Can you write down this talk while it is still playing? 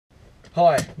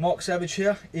Hi, Mark Savage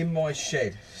here in my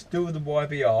shed, still with the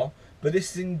YBR, but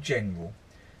this is in general.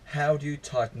 How do you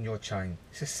tighten your chain?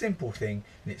 It's a simple thing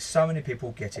and it's so many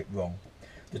people get it wrong.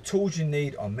 The tools you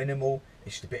need are minimal,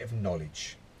 it's just a bit of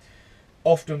knowledge.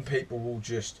 Often people will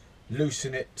just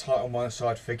loosen it, tight on one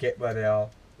side, forget where they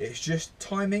are. It's just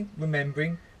timing,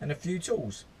 remembering and a few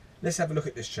tools. Let's have a look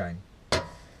at this chain.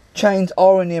 Chains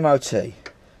are in the MOT,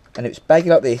 and if it's baggy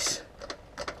like this,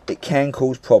 it can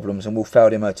cause problems and will fail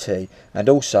the MOT, and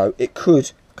also it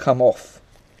could come off.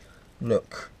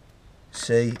 Look,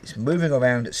 see, it's moving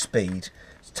around at speed.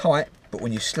 It's tight, but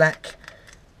when you slack,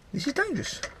 this is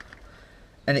dangerous,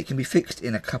 and it can be fixed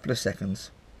in a couple of seconds.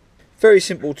 Very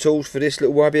simple tools for this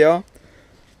little YBR.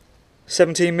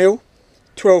 17mm,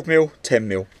 12mm,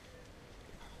 10mm.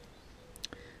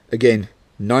 Again,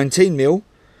 19mm,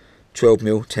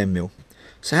 12mm, 10mm.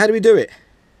 So how do we do it?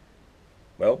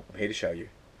 Well, I'm here to show you.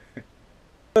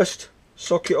 First,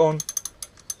 socket on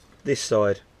this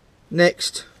side.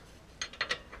 Next,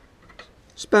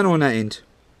 spanner on that end.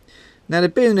 Now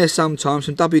they've been in there sometimes,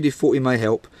 some WD-40 may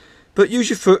help, but use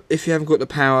your foot if you haven't got the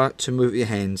power to move with your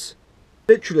hands.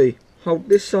 Literally, hold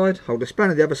this side, hold the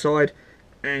spanner the other side,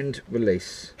 and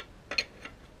release.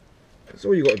 That's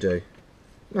all you got to do.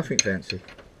 Nothing fancy.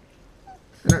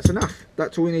 And that's enough.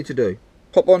 That's all you need to do.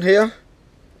 Pop on here,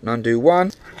 and undo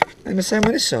one, and the same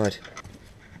on this side.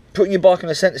 Putting your bike on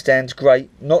a centre stand is great,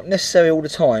 not necessary all the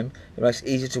time, it makes it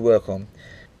easier to work on.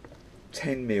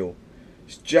 10mm.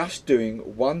 It's just doing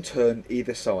one turn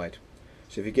either side.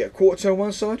 So if you get a quarter turn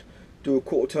one side, do a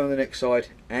quarter turn the next side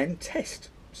and test.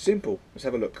 Simple. Let's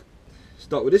have a look.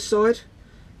 Start with this side,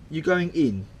 you're going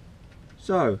in.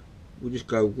 So we'll just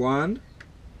go one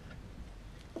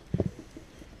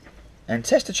and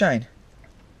test the chain.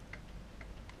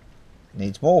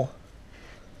 Needs more.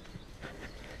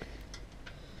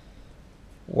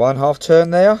 One half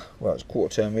turn there, well it's a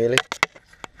quarter turn really,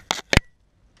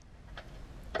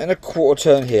 and a quarter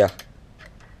turn here.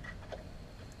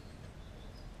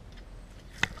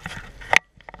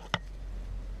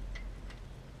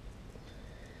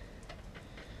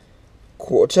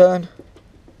 Quarter turn,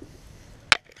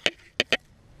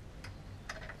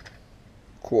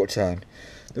 quarter turn.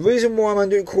 The reason why I'm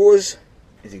doing quarters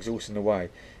is exhausting the way.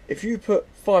 If you put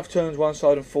 5 turns one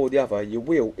side and 4 the other, your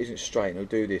wheel isn't straight and it'll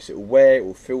do this. It'll wear, it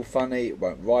will feel funny, it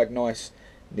won't ride nice,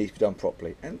 it needs to be done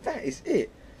properly. And that is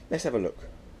it. Let's have a look.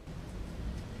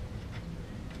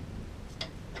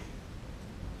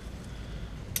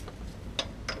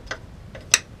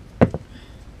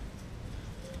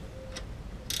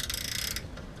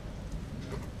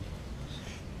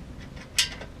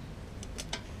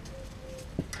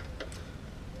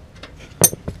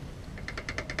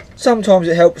 Sometimes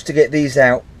it helps to get these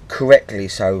out correctly,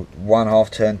 so 1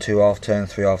 half turn, 2 half turn,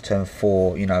 3 half turn,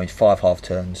 4, you know, in 5 half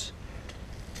turns.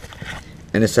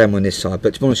 And the same on this side,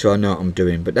 but to be honest with you, I know what I'm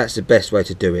doing, but that's the best way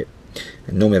to do it.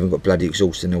 And normally I haven't got bloody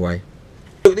exhaust in the way.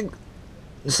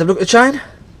 Let's have a look at the chain.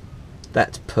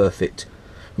 That's perfect.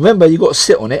 Remember, you've got to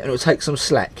sit on it and it'll take some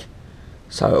slack.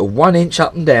 So a 1 inch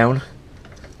up and down,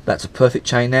 that's a perfect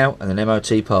chain now, and an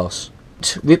MOT pass.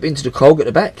 Rip into the cog at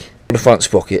the back, the front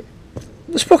sprocket.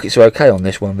 The sprockets are okay on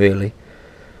this one really,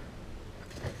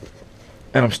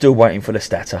 and I'm still waiting for the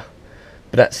stator,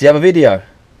 but that's the other video.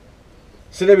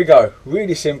 So there we go,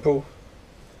 really simple.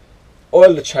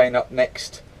 Oil the chain up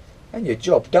next and your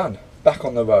job done, back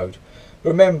on the road.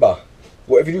 Remember,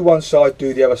 whatever you do one side,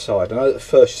 do the other side. I know that at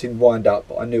first you didn't wind up,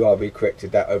 but I knew I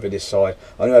re-corrected that over this side.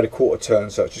 I knew I had a quarter turn,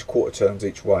 so it's just quarter turns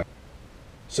each way.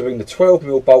 So bring the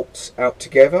 12mm bolts out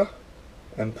together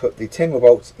and put the 10mm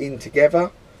bolts in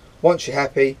together. Once you're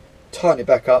happy, tighten it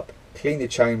back up, clean the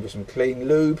chain with some clean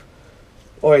lube,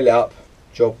 oil it up,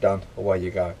 job done, away you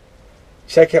go.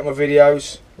 Check out my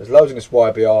videos, there's loads on this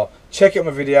YBR. Check out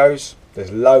my videos,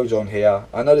 there's loads on here.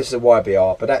 I know this is a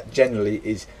YBR, but that generally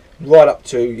is right up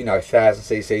to, you know,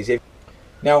 1000cc.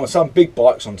 Now on some big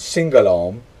bikes on single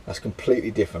arm, that's completely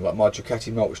different. Like my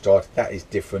Ducati Multistrada, that is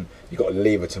different. You've got a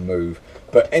lever to move.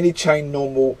 But any chain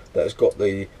normal that has got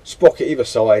the sprocket either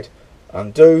side,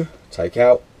 undo, take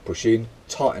out, push in,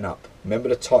 tighten up. Remember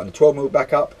to tighten the 12mm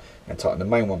back up and tighten the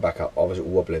main one back up, otherwise it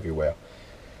will wobble everywhere.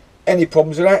 Any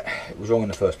problems with that? It was wrong in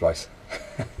the first place.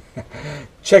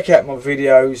 Check out my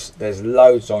videos, there's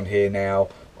loads on here now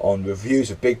on reviews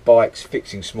of big bikes,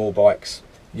 fixing small bikes,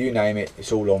 you name it,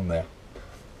 it's all on there.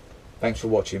 Thanks for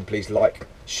watching, please like,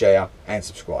 share and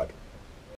subscribe.